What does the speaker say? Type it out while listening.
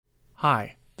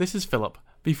Hi, this is Philip.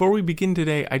 Before we begin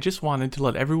today, I just wanted to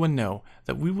let everyone know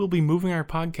that we will be moving our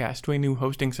podcast to a new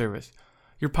hosting service.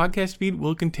 Your podcast feed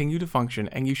will continue to function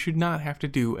and you should not have to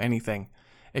do anything.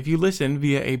 If you listen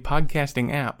via a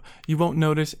podcasting app, you won't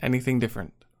notice anything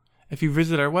different. If you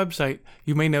visit our website,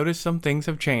 you may notice some things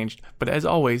have changed, but as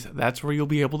always, that's where you'll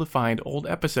be able to find old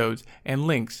episodes and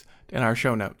links in our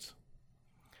show notes.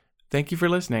 Thank you for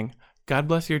listening. God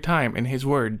bless your time in His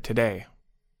Word today.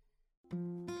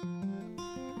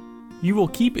 You will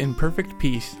keep in perfect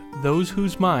peace those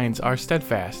whose minds are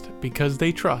steadfast, because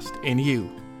they trust in you.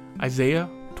 Isaiah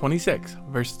 26,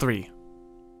 verse 3.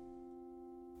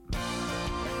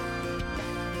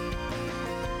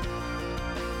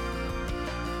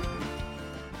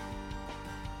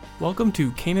 Welcome to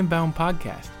Canaan Bound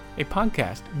Podcast, a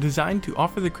podcast designed to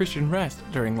offer the Christian rest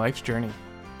during life's journey.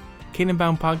 Canaan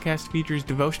Bound Podcast features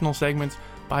devotional segments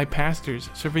by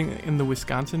pastors serving in the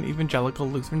Wisconsin Evangelical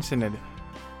Lutheran Synod,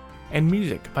 and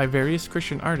music by various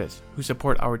Christian artists who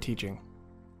support our teaching.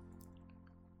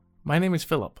 My name is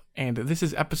Philip, and this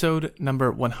is episode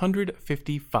number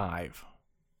 155.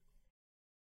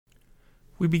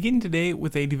 We begin today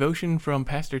with a devotion from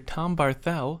Pastor Tom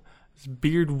Barthel,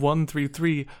 Beard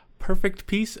 133, Perfect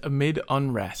Peace Amid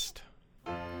Unrest.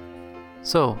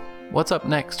 So, what's up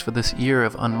next for this year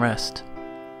of unrest?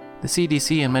 The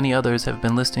CDC and many others have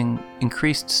been listing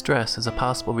increased stress as a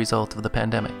possible result of the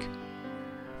pandemic.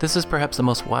 This is perhaps the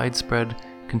most widespread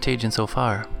contagion so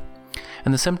far,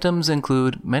 and the symptoms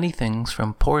include many things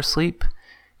from poor sleep,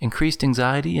 increased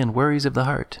anxiety, and worries of the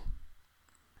heart.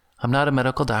 I'm not a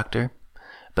medical doctor,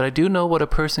 but I do know what a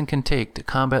person can take to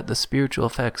combat the spiritual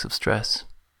effects of stress.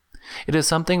 It is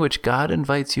something which God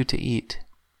invites you to eat.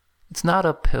 It's not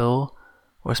a pill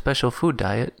or special food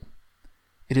diet.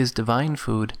 It is divine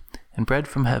food and bread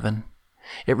from heaven.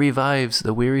 It revives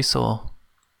the weary soul.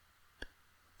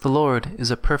 The Lord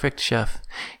is a perfect chef.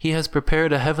 He has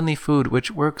prepared a heavenly food which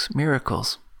works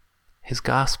miracles, His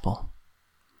gospel.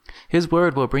 His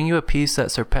word will bring you a peace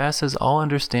that surpasses all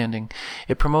understanding.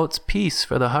 It promotes peace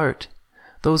for the heart.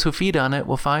 Those who feed on it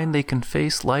will find they can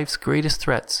face life's greatest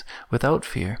threats without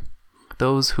fear.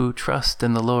 Those who trust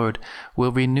in the Lord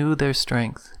will renew their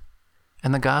strength,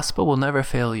 and the gospel will never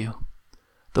fail you.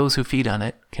 Those who feed on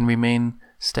it can remain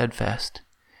steadfast,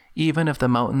 even if the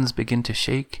mountains begin to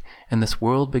shake and this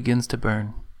world begins to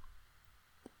burn.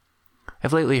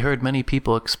 I've lately heard many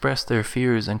people express their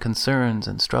fears and concerns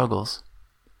and struggles.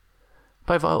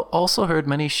 But I've also heard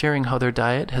many sharing how their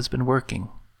diet has been working.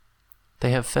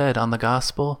 They have fed on the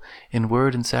gospel in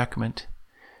word and sacrament,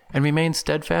 and remained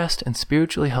steadfast and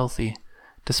spiritually healthy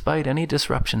despite any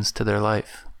disruptions to their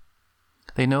life.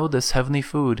 They know this heavenly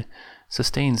food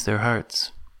sustains their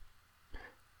hearts.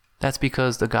 That's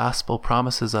because the gospel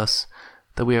promises us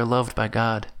that we are loved by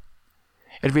God.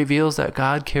 It reveals that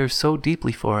God cares so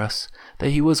deeply for us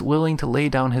that He was willing to lay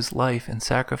down His life in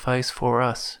sacrifice for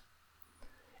us.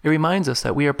 It reminds us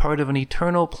that we are part of an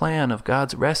eternal plan of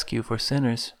God's rescue for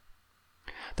sinners.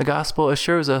 The gospel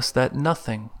assures us that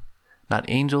nothing, not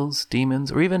angels,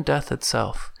 demons, or even death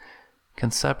itself,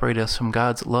 can separate us from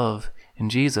God's love in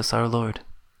Jesus our Lord.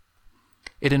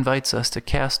 It invites us to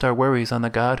cast our worries on the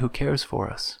God who cares for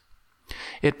us.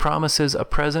 It promises a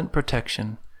present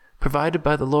protection provided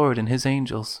by the Lord and His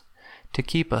angels to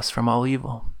keep us from all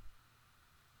evil.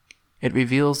 It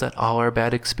reveals that all our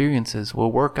bad experiences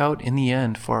will work out in the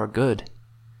end for our good.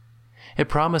 It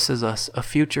promises us a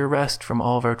future rest from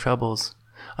all of our troubles,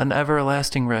 an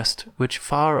everlasting rest which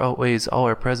far outweighs all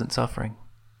our present suffering.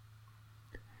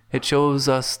 It shows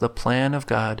us the plan of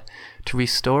God to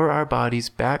restore our bodies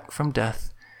back from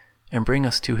death and bring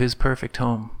us to His perfect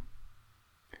home.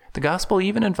 The gospel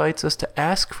even invites us to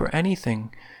ask for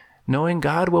anything, knowing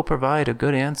God will provide a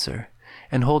good answer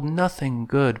and hold nothing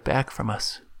good back from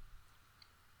us.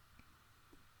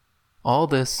 All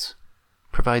this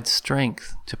provides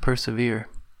strength to persevere,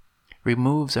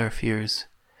 removes our fears,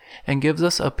 and gives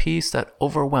us a peace that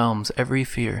overwhelms every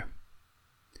fear.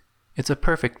 It's a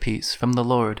perfect peace from the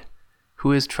Lord,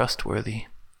 who is trustworthy,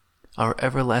 our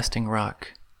everlasting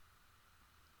rock.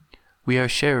 We are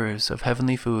sharers of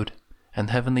heavenly food and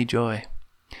heavenly joy,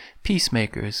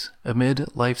 peacemakers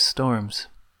amid life's storms.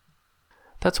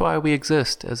 That's why we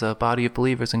exist as a body of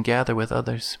believers and gather with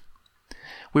others.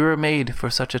 We were made for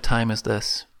such a time as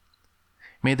this.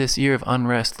 May this year of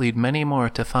unrest lead many more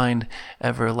to find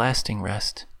everlasting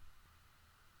rest.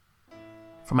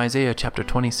 From Isaiah chapter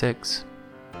 26.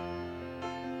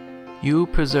 You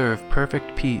preserve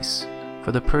perfect peace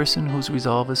for the person whose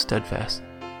resolve is steadfast,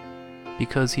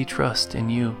 because he trusts in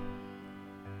you.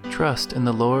 Trust in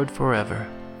the Lord forever,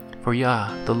 for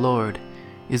Yah, the Lord,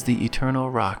 is the eternal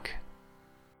rock.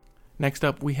 Next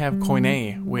up, we have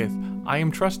Koine with I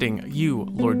Am Trusting You,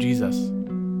 Lord Jesus.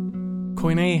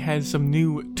 Koine has some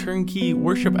new turnkey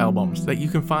worship albums that you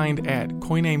can find at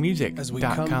koinemusic.com. As we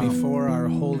come before our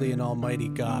holy and almighty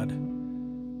God,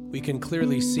 we can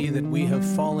clearly see that we have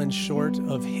fallen short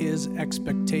of His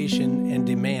expectation and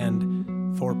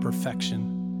demand for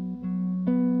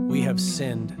perfection. We have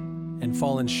sinned and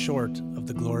fallen short of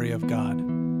the glory of God.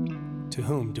 To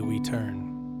whom do we turn?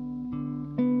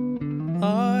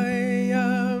 I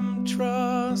am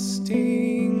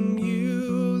trusting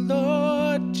you,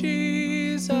 Lord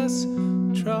Jesus,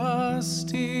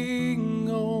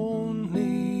 trusting only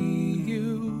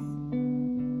you,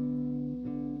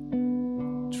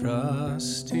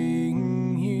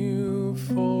 trusting you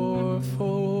for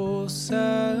full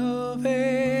salvation,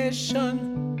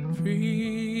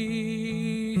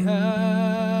 free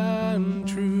and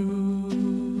true.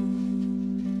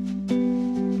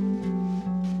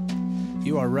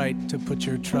 You are right to put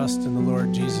your trust in the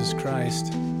Lord Jesus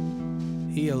Christ.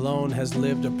 He alone has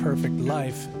lived a perfect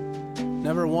life,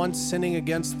 never once sinning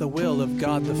against the will of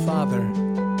God the Father.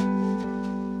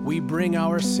 We bring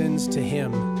our sins to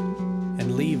Him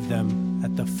and leave them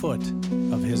at the foot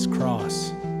of His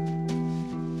cross.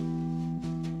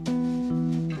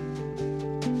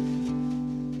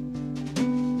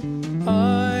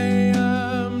 I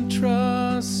am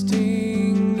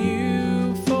trusting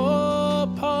you for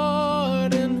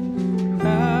pardon.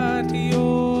 At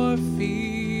your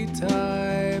feet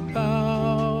I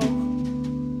bow.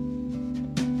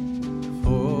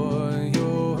 For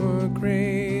your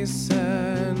grace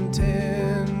and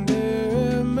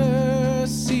tender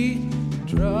mercy,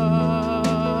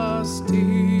 trusting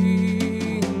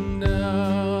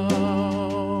now.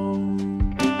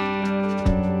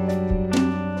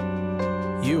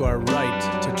 You are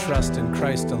right to trust in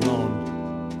Christ alone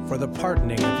for the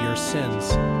pardoning of your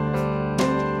sins.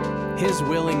 His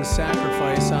willing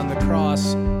sacrifice on the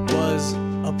cross was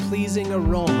a pleasing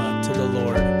aroma to the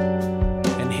Lord,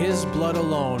 and His blood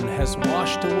alone has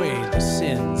washed away the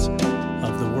sins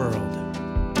of the world.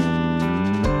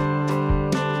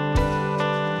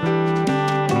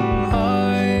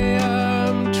 I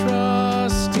am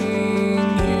trusting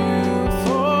you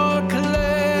for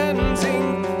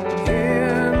cleansing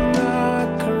in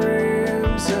the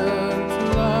crimson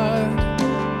flood,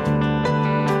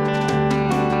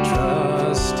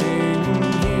 trusting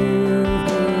you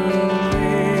who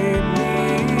made me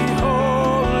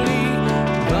holy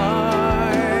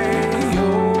by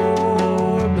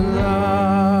your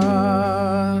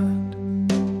blood.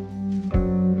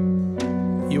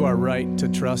 You are right to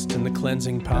trust in the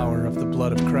cleansing power of the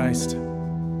blood of Christ.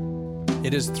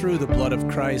 It is through the blood of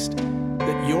Christ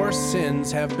that your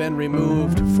sins have been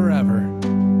removed forever,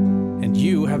 and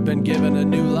you have been given a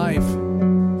new life,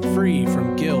 free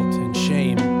from guilt and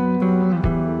shame.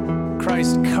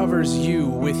 Christ covers you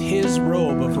with His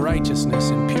robe of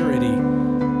righteousness and purity,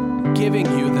 giving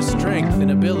you the strength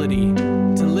and ability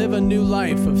to live a new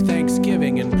life of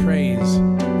thanksgiving and praise.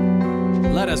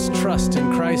 Let us trust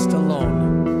in Christ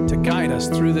alone to guide us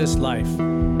through this life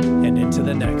and into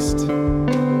the next.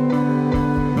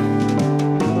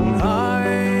 I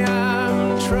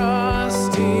am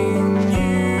trusting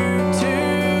you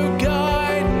to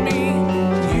guide me.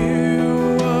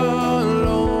 You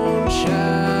alone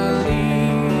shall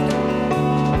lead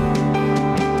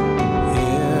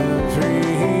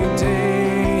every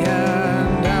day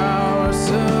and hour,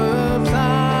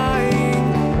 supplying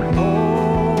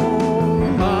all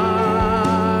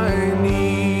my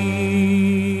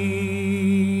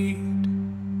need.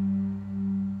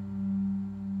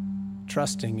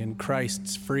 Trusting in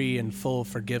Christ's free and full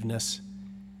forgiveness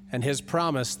and His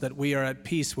promise that we are at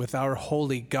peace with our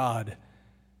holy God,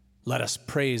 let us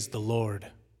praise the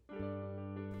Lord.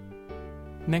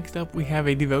 Next up, we have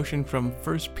a devotion from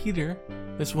 1 Peter.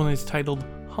 This one is titled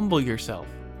Humble Yourself.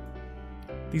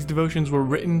 These devotions were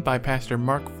written by Pastor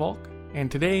Mark Falk, and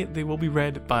today they will be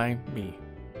read by me.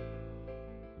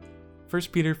 1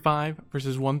 Peter 5,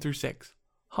 verses 1 through 6.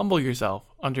 Humble yourself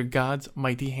under God's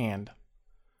mighty hand.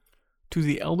 To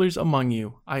the elders among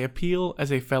you, I appeal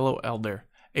as a fellow elder,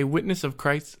 a witness of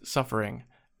Christ's suffering,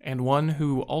 and one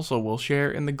who also will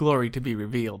share in the glory to be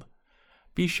revealed.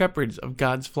 Be shepherds of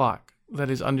God's flock that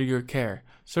is under your care,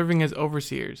 serving as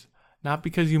overseers, not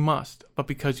because you must, but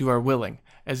because you are willing,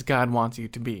 as God wants you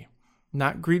to be.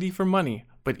 Not greedy for money,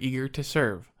 but eager to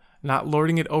serve, not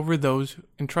lording it over those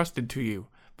entrusted to you,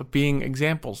 but being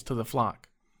examples to the flock.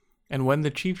 And when the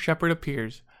chief shepherd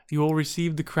appears, you will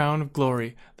receive the crown of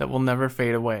glory that will never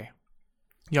fade away.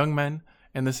 Young men,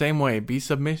 in the same way, be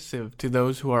submissive to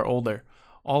those who are older.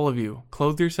 All of you,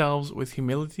 clothe yourselves with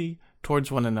humility towards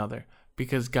one another.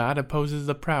 because God opposes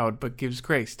the proud but gives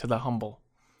grace to the humble.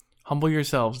 Humble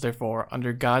yourselves, therefore,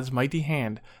 under God's mighty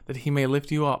hand, that he may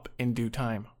lift you up in due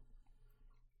time.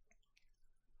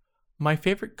 My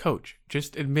favorite coach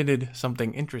just admitted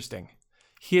something interesting.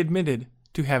 He admitted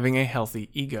to having a healthy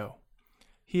ego.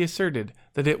 He asserted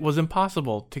that it was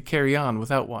impossible to carry on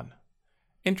without one.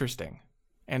 Interesting.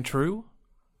 And true?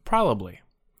 Probably.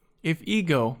 If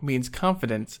ego means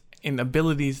confidence in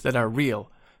abilities that are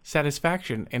real,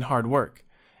 satisfaction in hard work,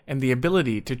 and the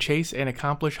ability to chase and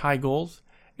accomplish high goals,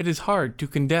 it is hard to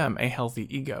condemn a healthy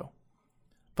ego.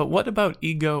 But what about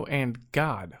ego and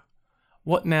God?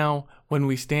 What now when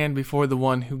we stand before the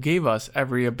one who gave us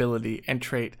every ability and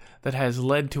trait that has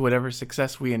led to whatever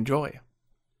success we enjoy?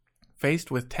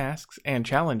 Faced with tasks and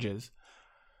challenges,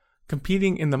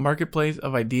 competing in the marketplace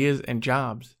of ideas and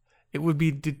jobs, it would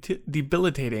be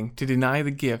debilitating to deny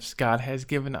the gifts God has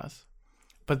given us.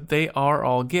 But they are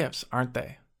all gifts, aren't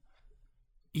they?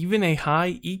 Even a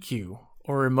high EQ,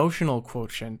 or emotional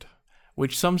quotient,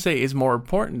 which some say is more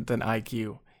important than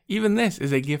IQ, even this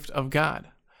is a gift of God.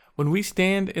 When we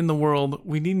stand in the world,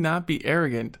 we need not be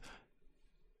arrogant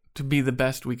to be the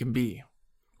best we can be.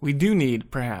 We do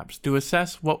need, perhaps, to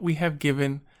assess what we have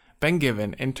been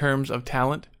given in terms of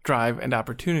talent, drive, and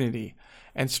opportunity,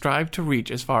 and strive to reach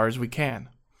as far as we can.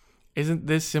 Isn't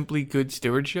this simply good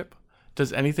stewardship?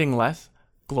 Does anything less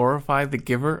glorify the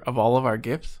giver of all of our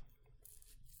gifts?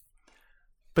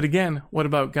 But again, what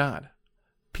about God?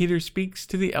 Peter speaks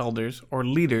to the elders or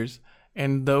leaders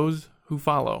and those who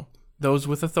follow, those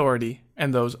with authority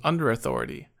and those under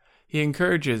authority. He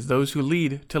encourages those who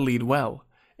lead to lead well.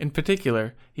 In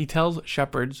particular, he tells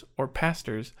shepherds or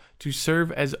pastors to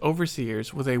serve as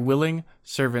overseers with a willing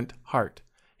servant heart.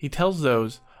 He tells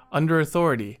those under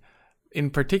authority, in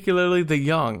particularly the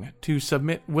young, to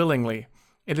submit willingly.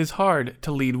 It is hard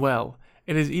to lead well.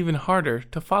 It is even harder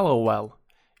to follow well.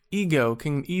 Ego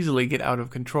can easily get out of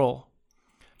control.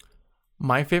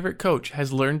 My favorite coach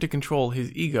has learned to control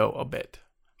his ego a bit.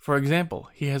 For example,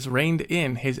 he has reined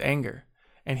in his anger,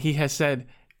 and he has said,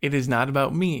 "It is not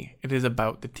about me, it is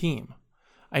about the team."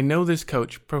 I know this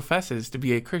coach professes to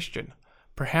be a Christian.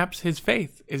 Perhaps his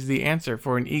faith is the answer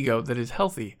for an ego that is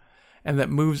healthy, and that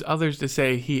moves others to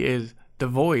say he is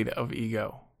devoid of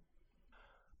ego.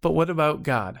 But what about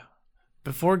God?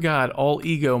 Before God, all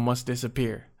ego must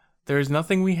disappear. There is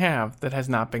nothing we have that has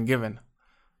not been given.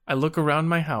 I look around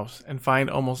my house and find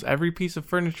almost every piece of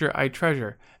furniture I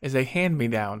treasure is a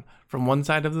hand-me-down from one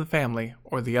side of the family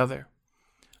or the other.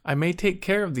 I may take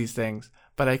care of these things,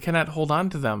 but I cannot hold on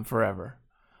to them forever.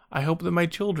 I hope that my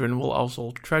children will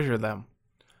also treasure them.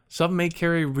 Some may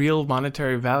carry real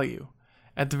monetary value.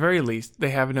 At the very least,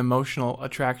 they have an emotional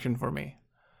attraction for me.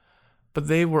 But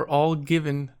they were all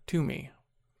given to me.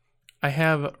 I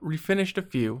have refinished a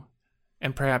few,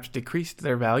 and perhaps decreased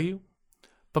their value,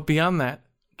 but beyond that,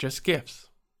 just gifts.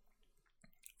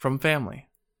 From family,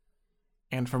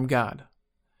 and from God.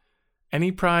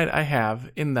 Any pride I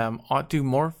have in them ought to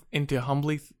morph into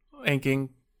humbly thanking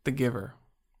the giver.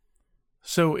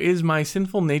 So is my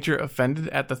sinful nature offended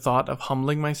at the thought of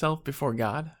humbling myself before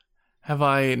God? Have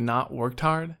I not worked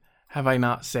hard? Have I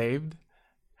not saved?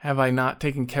 Have I not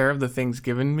taken care of the things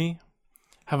given me?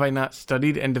 Have I not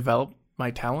studied and developed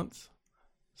my talents?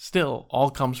 Still,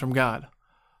 all comes from God.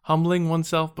 Humbling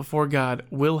oneself before God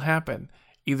will happen,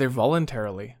 either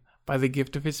voluntarily, by the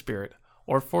gift of His Spirit,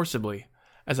 or forcibly,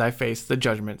 as I face the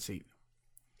judgment seat.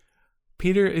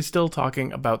 Peter is still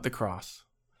talking about the cross.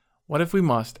 What if we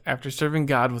must, after serving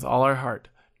God with all our heart,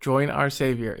 join our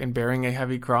Savior in bearing a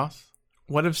heavy cross?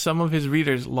 What if some of his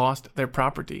readers lost their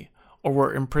property, or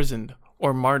were imprisoned,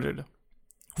 or martyred?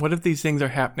 What if these things are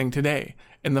happening today,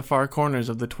 in the far corners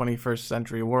of the 21st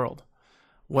century world?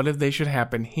 What if they should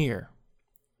happen here?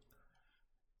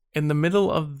 In the middle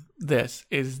of this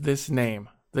is this name,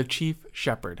 the Chief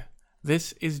Shepherd.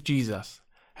 This is Jesus.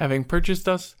 Having purchased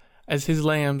us as his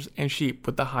lambs and sheep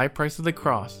with the high price of the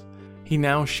cross, he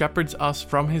now shepherds us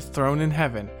from his throne in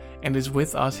heaven and is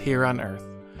with us here on earth,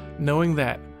 knowing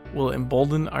that will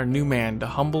embolden our new man to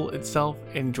humble itself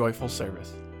in joyful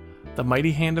service. The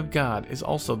mighty hand of God is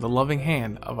also the loving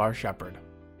hand of our shepherd.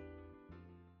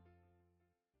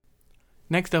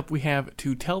 Next up, we have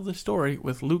To Tell the Story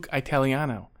with Luke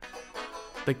Italiano.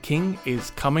 The King is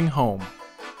Coming Home.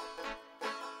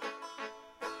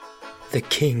 The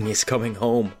King is coming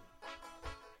home.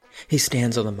 He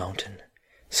stands on the mountain,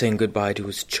 saying goodbye to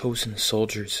his chosen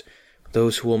soldiers,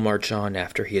 those who will march on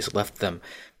after he has left them,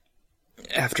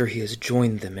 after he has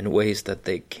joined them in ways that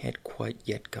they can't quite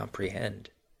yet comprehend.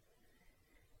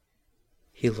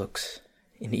 He looks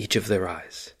in each of their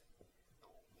eyes,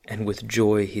 and with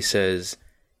joy he says,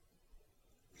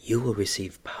 You will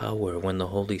receive power when the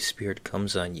Holy Spirit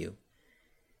comes on you,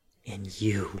 and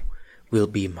you will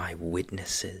be my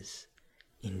witnesses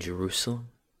in Jerusalem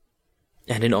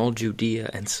and in all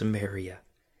Judea and Samaria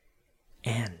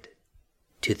and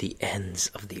to the ends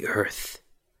of the earth.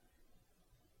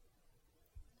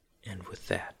 And with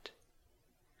that,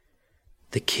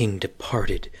 the king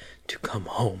departed to come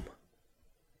home.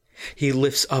 He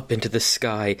lifts up into the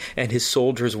sky, and his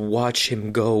soldiers watch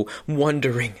him go,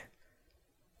 wondering,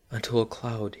 until a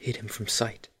cloud hid him from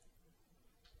sight.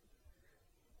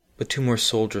 But 2 more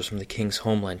soldiers from the king's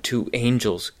homeland, 2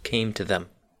 angels, came to them.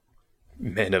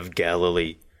 Men of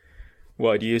Galilee,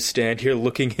 why do you stand here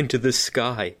looking into the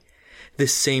sky?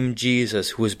 This same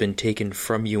Jesus who has been taken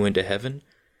from you into heaven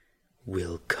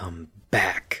will come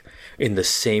back in the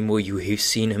same way you have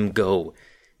seen him go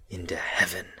into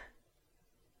heaven.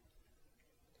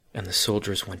 And the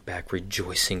soldiers went back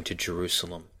rejoicing to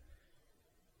Jerusalem.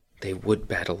 They would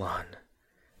battle on,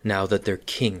 now that their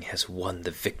king has won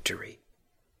the victory.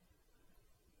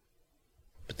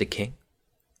 But the king?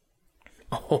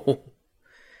 Oh,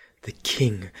 the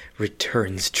king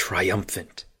returns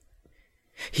triumphant.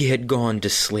 He had gone to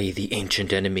slay the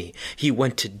ancient enemy. He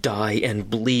went to die and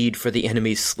bleed for the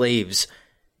enemy's slaves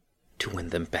to win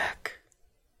them back.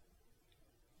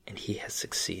 And he has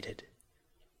succeeded.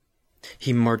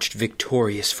 He marched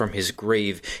victorious from his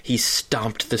grave. He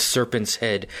stomped the serpent's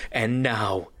head, and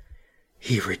now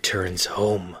he returns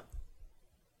home.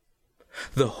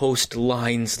 The host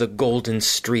lines the golden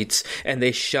streets, and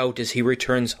they shout as he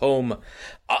returns home,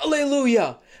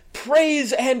 Alleluia!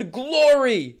 Praise and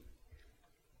glory!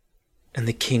 And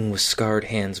the king with scarred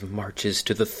hands marches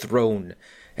to the throne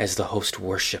as the host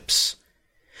worships.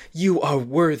 You are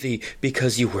worthy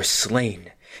because you were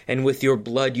slain, and with your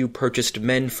blood you purchased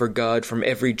men for God from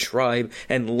every tribe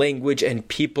and language and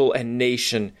people and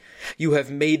nation. You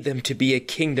have made them to be a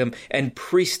kingdom and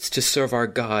priests to serve our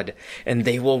God, and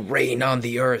they will reign on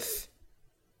the earth.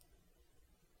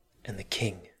 And the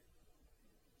king,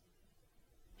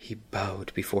 he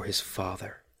bowed before his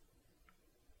father,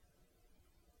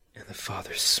 and the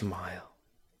father's smile.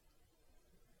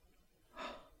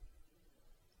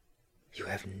 You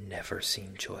have never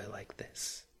seen joy like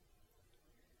this.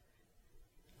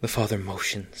 The father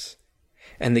motions,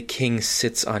 and the king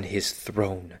sits on his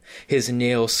throne, his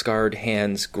nail-scarred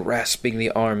hands grasping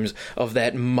the arms of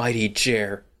that mighty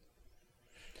chair.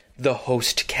 The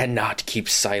host cannot keep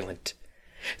silent.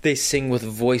 They sing with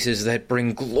voices that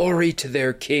bring glory to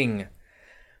their king.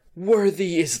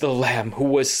 Worthy is the Lamb who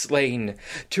was slain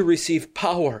to receive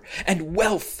power and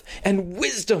wealth and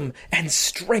wisdom and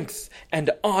strength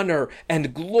and honor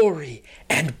and glory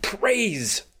and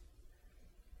praise.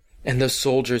 And the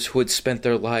soldiers who had spent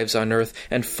their lives on earth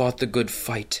and fought the good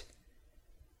fight,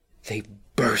 they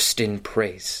burst in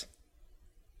praise.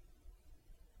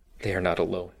 They are not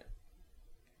alone.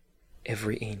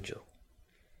 Every angel,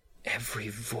 every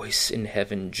voice in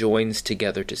heaven joins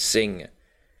together to sing,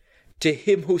 to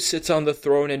him who sits on the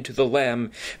throne and to the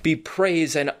Lamb be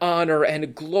praise and honor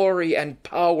and glory and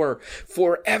power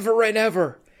forever and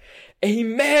ever.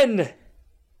 Amen.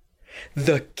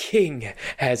 The King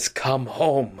has come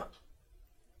home.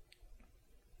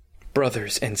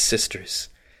 Brothers and sisters,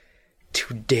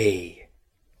 today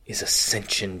is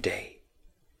Ascension Day.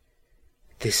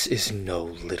 This is no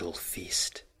little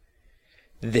feast.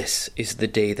 This is the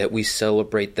day that we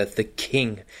celebrate that the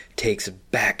King takes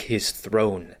back his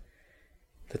throne,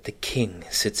 that the King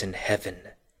sits in heaven,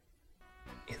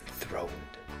 enthroned.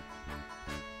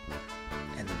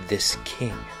 And this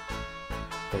King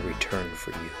will return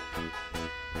for you.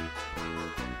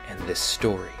 And this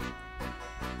story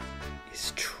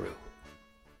is true.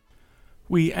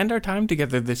 We end our time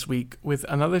together this week with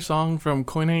another song from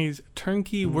Koine's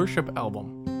Turnkey Worship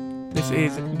album. This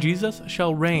is Jesus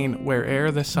Shall Reign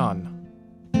Where'er the Sun.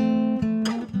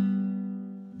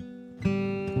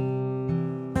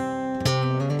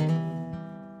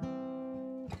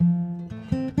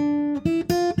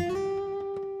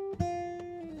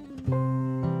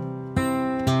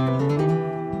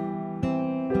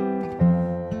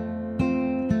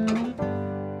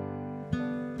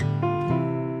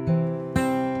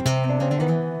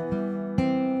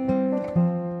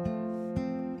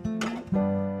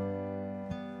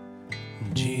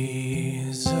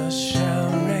 Jesus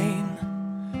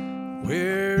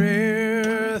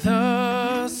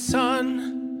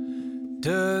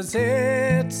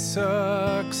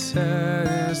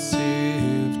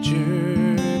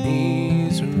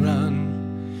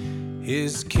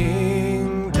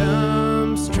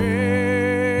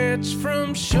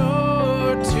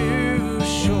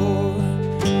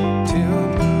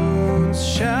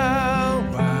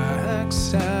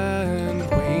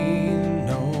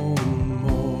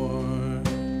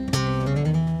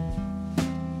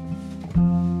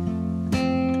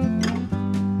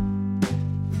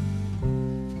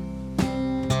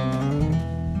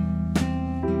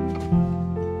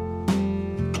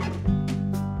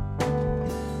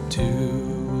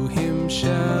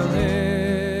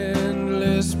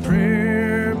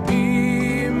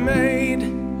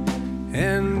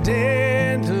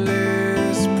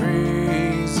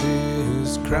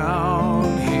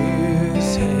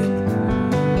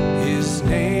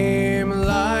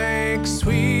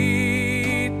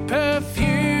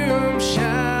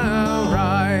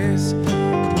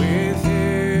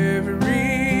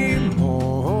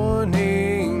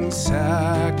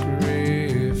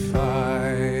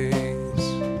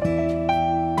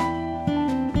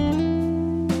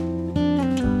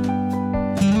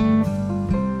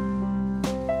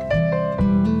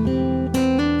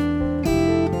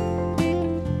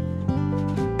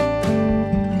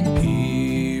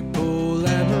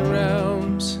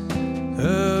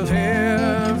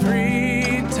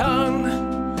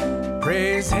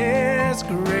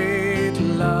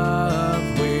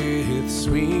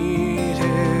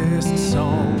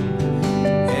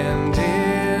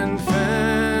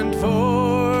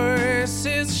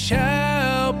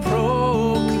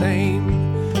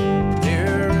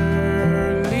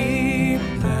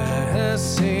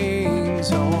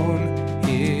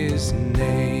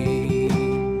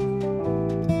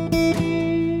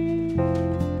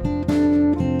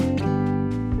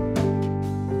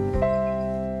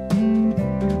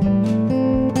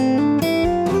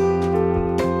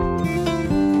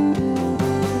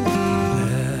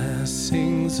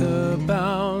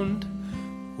abound.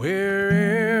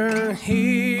 Where'er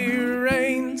he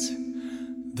reigns,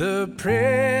 the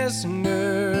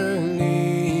prisoner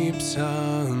leaps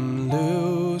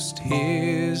unloosed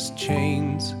his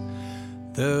chains.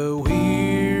 The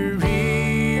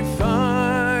weary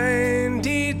find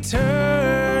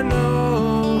eternal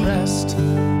rest,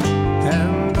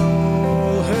 and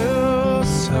all who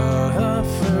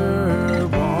suffer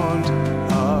want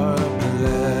are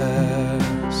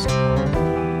blessed.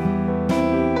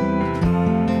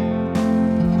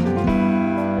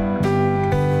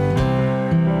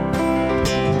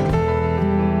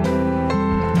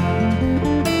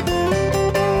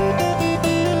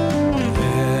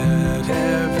 Let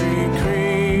every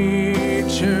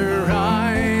creature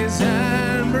rise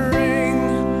and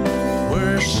bring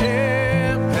worship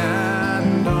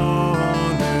and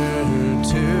honor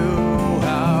to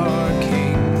our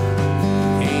King.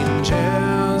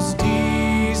 Angels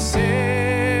descend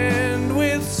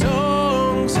with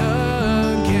songs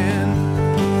again,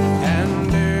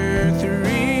 and earth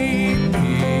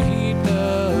repeat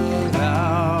the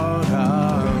loud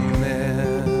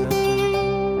Amen.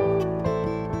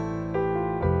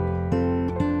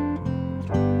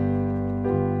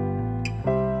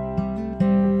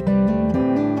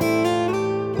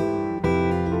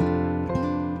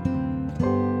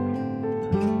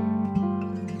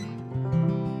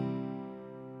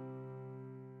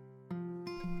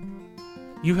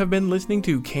 You have been listening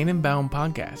to Canaan Bound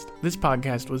Podcast. This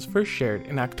podcast was first shared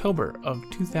in October of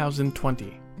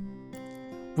 2020.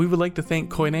 We would like to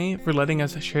thank Koine for letting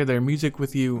us share their music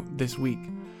with you this week.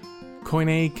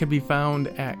 Koine can be found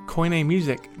at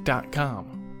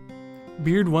koinemusic.com.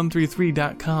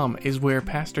 Beard133.com is where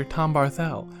Pastor Tom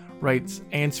Barthel writes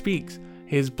and speaks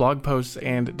his blog posts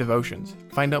and devotions.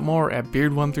 Find out more at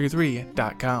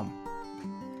beard133.com.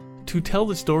 To Tell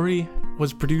the Story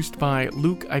was produced by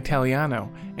Luke Italiano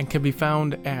and can be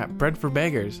found at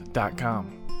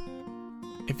breadforbeggars.com.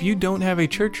 If you don't have a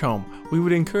church home, we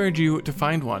would encourage you to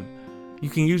find one. You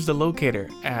can use the locator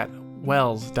at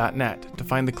wells.net to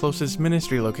find the closest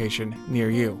ministry location near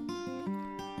you.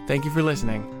 Thank you for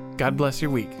listening. God bless your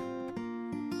week.